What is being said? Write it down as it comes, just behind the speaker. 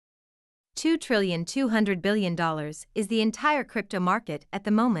$2,200 billion is the entire crypto market at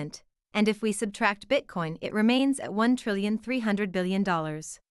the moment, and if we subtract Bitcoin, it remains at $1,300 billion.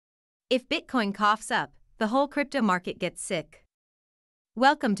 If Bitcoin coughs up, the whole crypto market gets sick.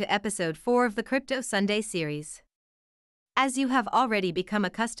 Welcome to episode 4 of the Crypto Sunday series. As you have already become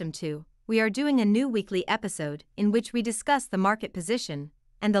accustomed to, we are doing a new weekly episode in which we discuss the market position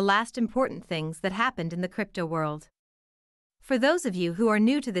and the last important things that happened in the crypto world. For those of you who are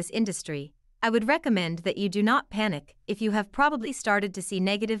new to this industry, I would recommend that you do not panic if you have probably started to see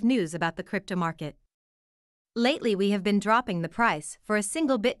negative news about the crypto market. Lately, we have been dropping the price for a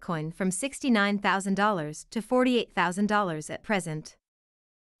single Bitcoin from $69,000 to $48,000 at present.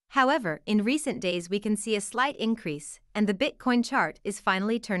 However, in recent days we can see a slight increase, and the Bitcoin chart is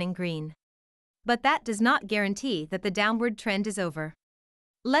finally turning green. But that does not guarantee that the downward trend is over.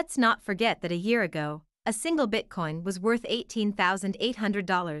 Let's not forget that a year ago, a single Bitcoin was worth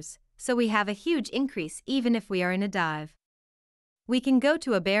 $18,800, so we have a huge increase even if we are in a dive. We can go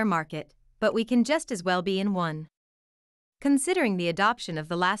to a bear market, but we can just as well be in one. Considering the adoption of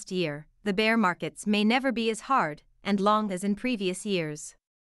the last year, the bear markets may never be as hard and long as in previous years.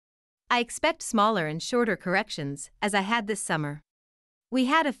 I expect smaller and shorter corrections, as I had this summer. We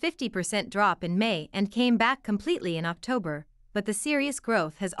had a 50% drop in May and came back completely in October, but the serious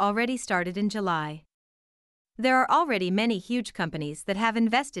growth has already started in July. There are already many huge companies that have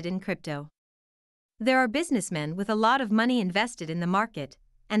invested in crypto. There are businessmen with a lot of money invested in the market,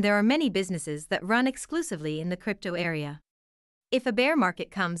 and there are many businesses that run exclusively in the crypto area. If a bear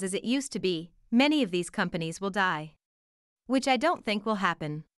market comes as it used to be, many of these companies will die. Which I don't think will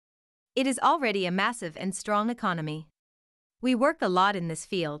happen. It is already a massive and strong economy. We work a lot in this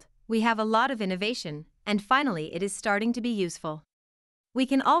field, we have a lot of innovation, and finally it is starting to be useful. We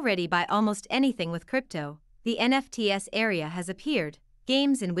can already buy almost anything with crypto. The NFTs area has appeared,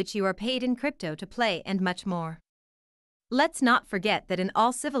 games in which you are paid in crypto to play, and much more. Let's not forget that in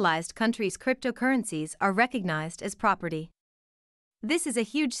all civilized countries cryptocurrencies are recognized as property. This is a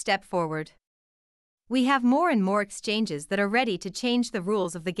huge step forward. We have more and more exchanges that are ready to change the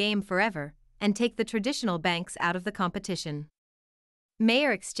rules of the game forever and take the traditional banks out of the competition.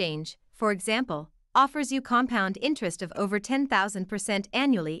 Maiar Exchange, for example, offers you compound interest of over 10,000%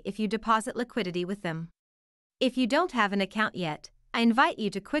 annually if you deposit liquidity with them. If you don't have an account yet, I invite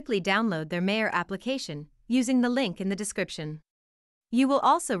you to quickly download their Maiar application using the link in the description. You will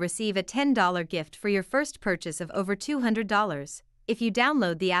also receive a $10 gift for your first purchase of over $200 if you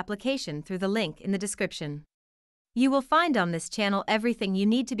download the application through the link in the description. You will find on this channel everything you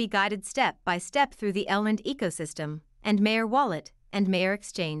need to be guided step by step through the EGOLD ecosystem, and Maiar Wallet, and Maiar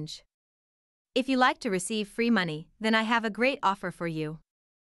Exchange. If you like to receive free money, then I have a great offer for you.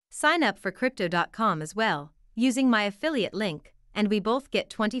 Sign up for Crypto.com as well, using my affiliate link, and we both get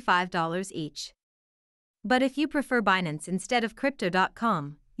 $25 each. But if you prefer Binance instead of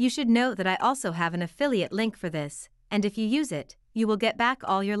Crypto.com, you should know that I also have an affiliate link for this, and if you use it, you will get back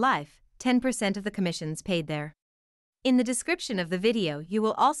all your life, 10% of the commissions paid there. In the description of the video you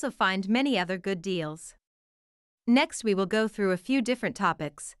will also find many other good deals. Next we will go through a few different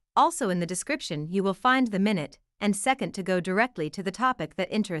topics. Also in the description you will find the minute and second to go directly to the topic that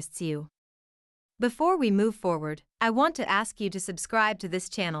interests you. Before we move forward, I want to ask you to subscribe to this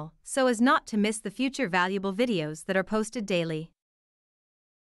channel so as not to miss the future valuable videos that are posted daily.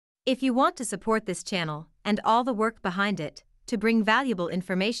 If you want to support this channel and all the work behind it to bring valuable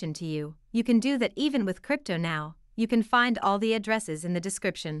information to you, you can do that even with crypto now. You can find all the addresses in the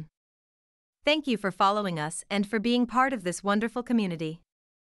description. Thank you for following us and for being part of this wonderful community.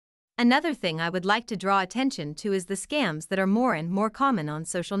 Another thing I would like to draw attention to is the scams that are more and more common on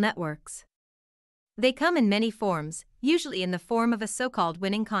social networks. They come in many forms, usually in the form of a so-called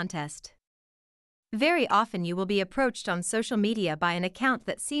winning contest. Very often you will be approached on social media by an account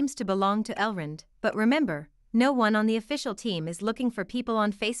that seems to belong to EGOLD, but remember, no one on the official team is looking for people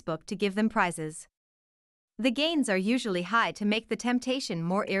on Facebook to give them prizes. The gains are usually high to make the temptation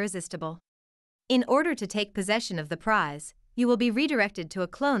more irresistible. In order to take possession of the prize, you will be redirected to a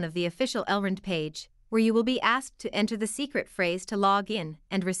clone of the official EGOLD page, where you will be asked to enter the secret phrase to log in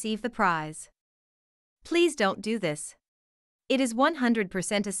and receive the prize. Please don't do this. It is 100%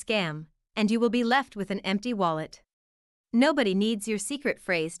 a scam, and you will be left with an empty wallet. Nobody needs your secret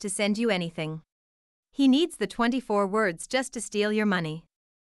phrase to send you anything. He needs the 24 words just to steal your money.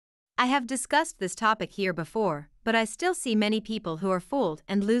 I have discussed this topic here before, but I still see many people who are fooled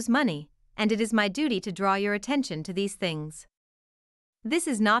and lose money, and it is my duty to draw your attention to these things. This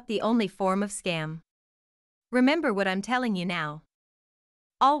is not the only form of scam. Remember what I'm telling you now.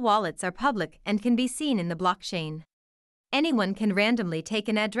 All wallets are public and can be seen in the blockchain. Anyone can randomly take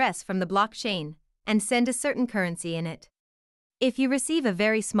an address from the blockchain and send a certain currency in it. If you receive a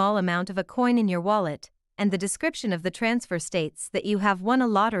very small amount of a coin in your wallet, and the description of the transfer states that you have won a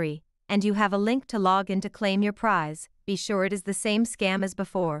lottery, and you have a link to log in to claim your prize, be sure it is the same scam as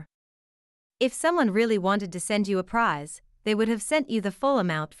before. If someone really wanted to send you a prize, they would have sent you the full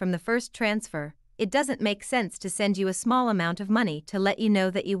amount from the first transfer. It doesn't make sense to send you a small amount of money to let you know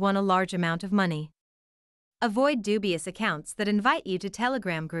that you won a large amount of money. Avoid dubious accounts that invite you to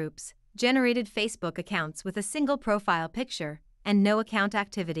Telegram groups, generated Facebook accounts with a single profile picture, and no account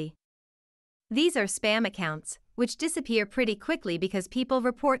activity. These are spam accounts, which disappear pretty quickly because people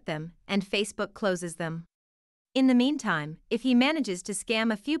report them and Facebook closes them. In the meantime, if he manages to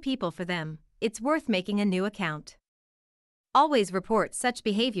scam a few people for them, it's worth making a new account. Always report such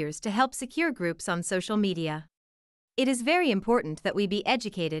behaviors to help secure groups on social media. It is very important that we be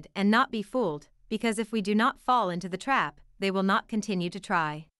educated and not be fooled, because if we do not fall into the trap, they will not continue to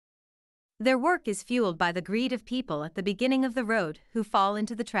try. Their work is fueled by the greed of people at the beginning of the road who fall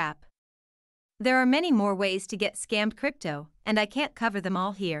into the trap. There are many more ways to get scammed crypto, and I can't cover them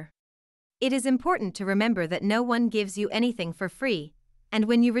all here. It is important to remember that no one gives you anything for free, and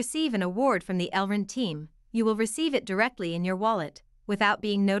when you receive an award from the Elrond team, you will receive it directly in your wallet, without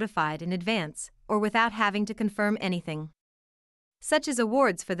being notified in advance, or without having to confirm anything. Such as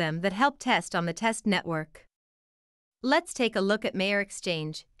awards for them that help test on the test network. Let's take a look at Maiar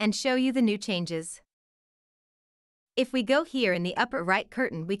Exchange and show you the new changes. If we go here in the upper right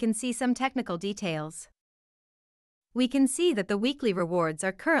curtain, we can see some technical details. We can see that the weekly rewards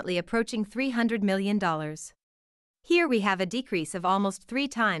are currently approaching $300 million. Here we have a decrease of almost 3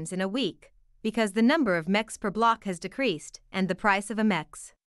 times in a week, because the number of MEX per block has decreased and the price of a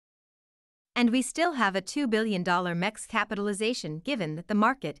MEX. And we still have a $2 billion MEX capitalization given that the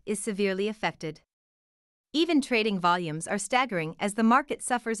market is severely affected. Even trading volumes are staggering as the market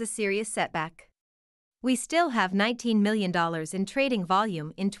suffers a serious setback. We still have $19 million in trading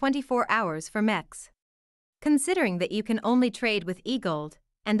volume in 24 hours for MEX. Considering that you can only trade with EGOLD,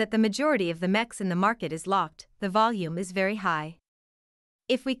 and that the majority of the MEX in the market is locked, the volume is very high.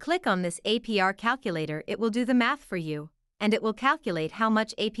 If we click on this APR calculator, it will do the math for you, and it will calculate how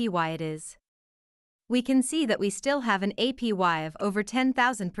much APY it is. We can see that we still have an APY of over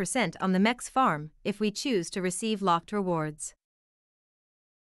 10,000% on the MEX farm if we choose to receive locked rewards.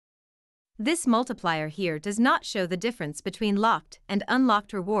 This multiplier here does not show the difference between locked and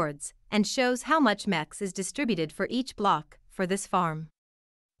unlocked rewards and shows how much MEX is distributed for each block for this farm.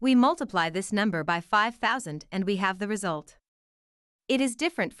 We multiply this number by 5,000 and we have the result. It is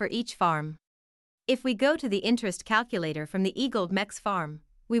different for each farm. If we go to the interest calculator from the EGOLD MEX farm,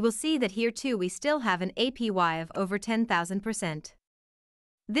 we will see that here too we still have an APY of over 10,000%.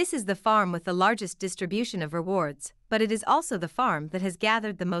 This is the farm with the largest distribution of rewards, but it is also the farm that has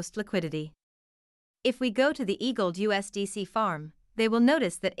gathered the most liquidity. If we go to the EGOLD USDC farm, they will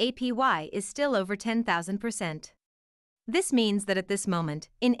notice that APY is still over 10,000%. This means that at this moment,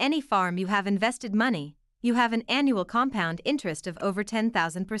 in any farm you have invested money, you have an annual compound interest of over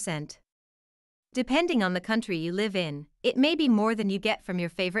 10,000%. Depending on the country you live in, it may be more than you get from your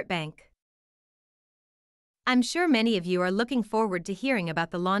favorite bank. I'm sure many of you are looking forward to hearing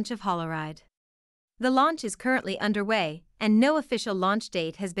about the launch of Holoride. The launch is currently underway, and no official launch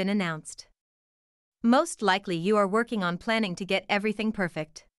date has been announced. Most likely you are working on planning to get everything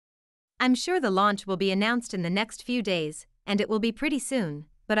perfect. I'm sure the launch will be announced in the next few days, and it will be pretty soon,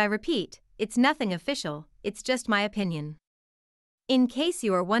 but I repeat, it's nothing official, it's just my opinion. In case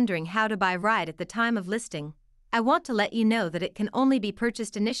you are wondering how to buy RIDE at the time of listing, I want to let you know that it can only be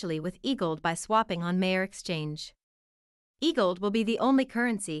purchased initially with EGOLD by swapping on Maiar Exchange. EGOLD will be the only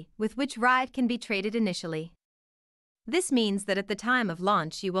currency with which RIDE can be traded initially. This means that at the time of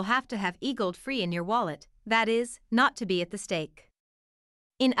launch you will have to have EGOLD free in your wallet, that is, not to be at the stake.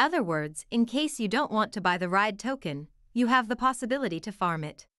 In other words, in case you don't want to buy the RIDE token, you have the possibility to farm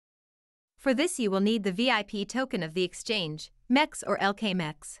it. For this you will need the VIP token of the exchange, MEX or LK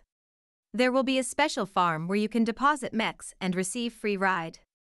MEX. There will be a special farm where you can deposit MEX and receive free RIDE.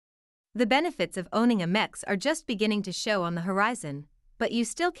 The benefits of owning a MEX are just beginning to show on the horizon, but you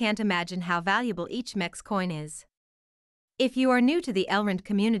still can't imagine how valuable each MEX coin is. If you are new to the Elrond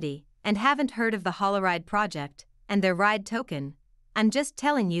community and haven't heard of the Holoride project and their RIDE token, I'm just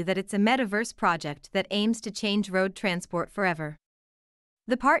telling you that it's a metaverse project that aims to change road transport forever.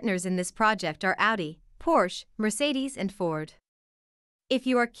 The partners in this project are Audi, Porsche, Mercedes and Ford. If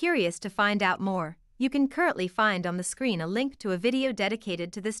you are curious to find out more, you can currently find on the screen a link to a video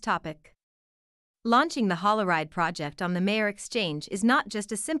dedicated to this topic. Launching the Holoride project on the Maiar Exchange is not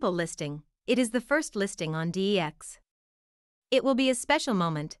just a simple listing, it is the first listing on DEX. It will be a special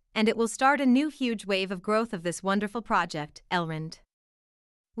moment, and it will start a new huge wave of growth of this wonderful project, Elrond.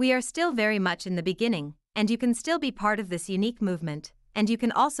 We are still very much in the beginning, and you can still be part of this unique movement, and you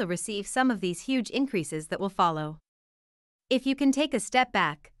can also receive some of these huge increases that will follow. If you can take a step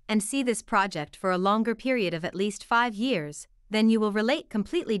back and see this project for a longer period of at least 5 years, then you will relate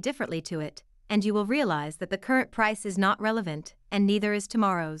completely differently to it, and you will realize that the current price is not relevant, and neither is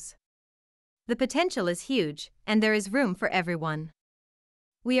tomorrow's. The potential is huge, and there is room for everyone.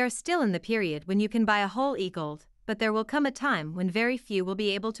 We are still in the period when you can buy a whole EGOLD, but there will come a time when very few will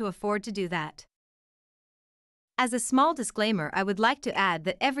be able to afford to do that. As a small disclaimer, I would like to add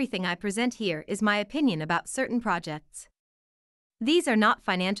that everything I present here is my opinion about certain projects. These are not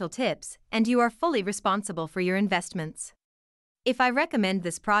financial tips, and you are fully responsible for your investments. If I recommend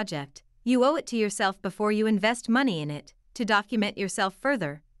this project, you owe it to yourself before you invest money in it, to document yourself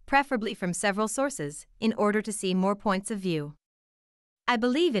further, preferably from several sources, in order to see more points of view. I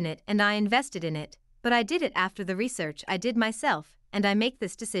believe in it and I invested in it, but I did it after the research I did myself, and I make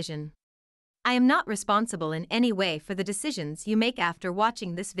this decision. I am not responsible in any way for the decisions you make after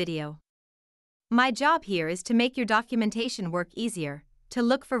watching this video. My job here is to make your documentation work easier, to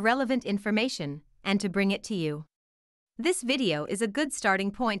look for relevant information, and to bring it to you. This video is a good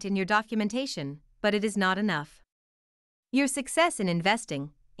starting point in your documentation, but it is not enough. Your success in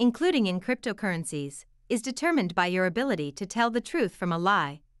investing, including in cryptocurrencies, is determined by your ability to tell the truth from a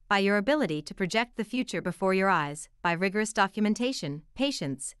lie, by your ability to project the future before your eyes, by rigorous documentation,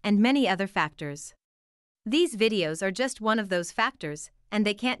 patience, and many other factors. These videos are just one of those factors, and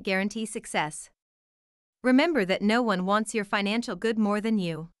they can't guarantee success. Remember that no one wants your financial good more than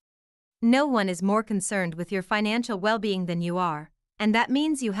you. No one is more concerned with your financial well-being than you are, and that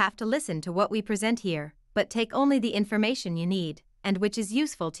means you have to listen to what we present here, but take only the information you need, and which is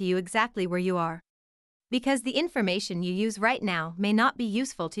useful to you exactly where you are. Because the information you use right now may not be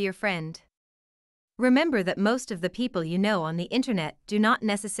useful to your friend. Remember that most of the people you know on the internet do not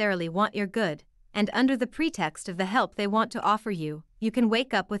necessarily want your good, and under the pretext of the help they want to offer you, you can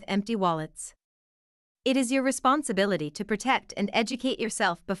wake up with empty wallets. It is your responsibility to protect and educate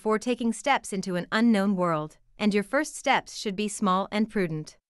yourself before taking steps into an unknown world, and your first steps should be small and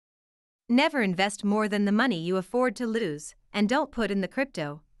prudent. Never invest more than the money you afford to lose, and don't put in the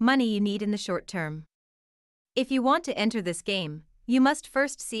crypto money you need in the short term. If you want to enter this game, you must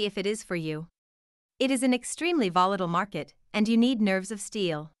first see if it is for you. It is an extremely volatile market, and you need nerves of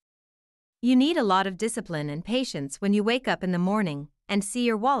steel. You need a lot of discipline and patience when you wake up in the morning and see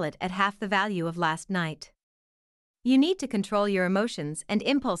your wallet at half the value of last night. You need to control your emotions and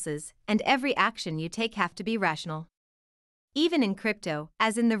impulses, and every action you take have to be rational. Even in crypto,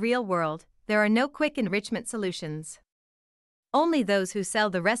 as in the real world, there are no quick enrichment solutions. Only those who sell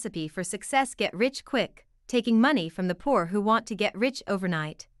the recipe for success get rich quick, taking money from the poor who want to get rich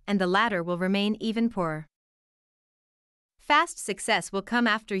overnight, and the latter will remain even poorer. Fast success will come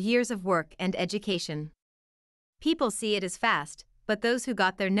after years of work and education. People see it as fast, but those who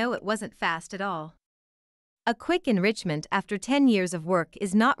got there know it wasn't fast at all. A quick enrichment after 10 years of work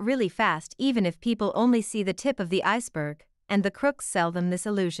is not really fast even if people only see the tip of the iceberg, and the crooks sell them this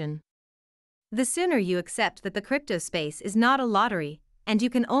illusion. The sooner you accept that the crypto space is not a lottery, and you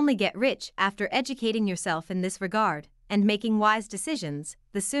can only get rich after educating yourself in this regard and making wise decisions,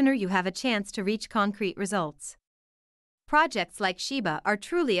 the sooner you have a chance to reach concrete results. Projects like Shiba are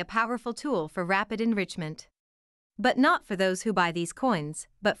truly a powerful tool for rapid enrichment. But not for those who buy these coins,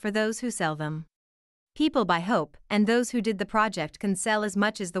 but for those who sell them. People buy hope, and those who did the project can sell as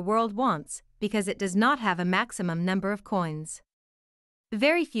much as the world wants, because it does not have a maximum number of coins.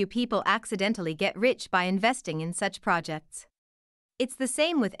 Very few people accidentally get rich by investing in such projects. It's the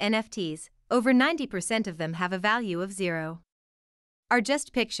same with NFTs, over 90% of them have a value of 0. Are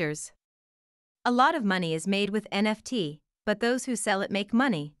just pictures. A lot of money is made with NFT, but those who sell it make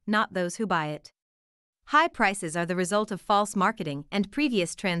money, not those who buy it. High prices are the result of false marketing and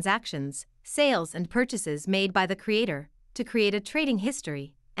previous transactions, sales and purchases made by the creator, to create a trading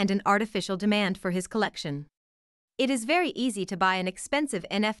history and an artificial demand for his collection. It is very easy to buy an expensive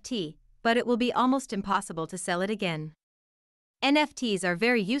NFT, but it will be almost impossible to sell it again. NFTs are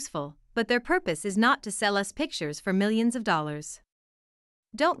very useful, but their purpose is not to sell us pictures for millions of dollars.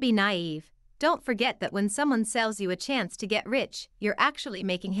 Don't be naive. Don't forget that when someone sells you a chance to get rich, you're actually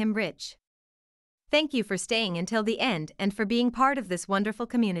making him rich. Thank you for staying until the end and for being part of this wonderful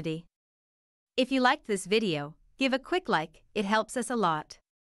community. If you liked this video, give a quick like, it helps us a lot.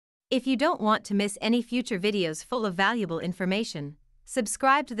 If you don't want to miss any future videos full of valuable information,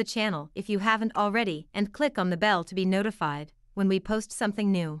 subscribe to the channel if you haven't already and click on the bell to be notified when we post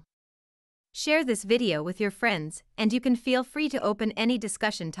something new. Share this video with your friends, and you can feel free to open any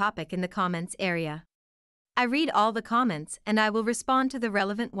discussion topic in the comments area. I read all the comments and I will respond to the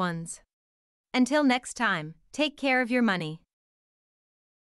relevant ones. Until next time, take care of your money.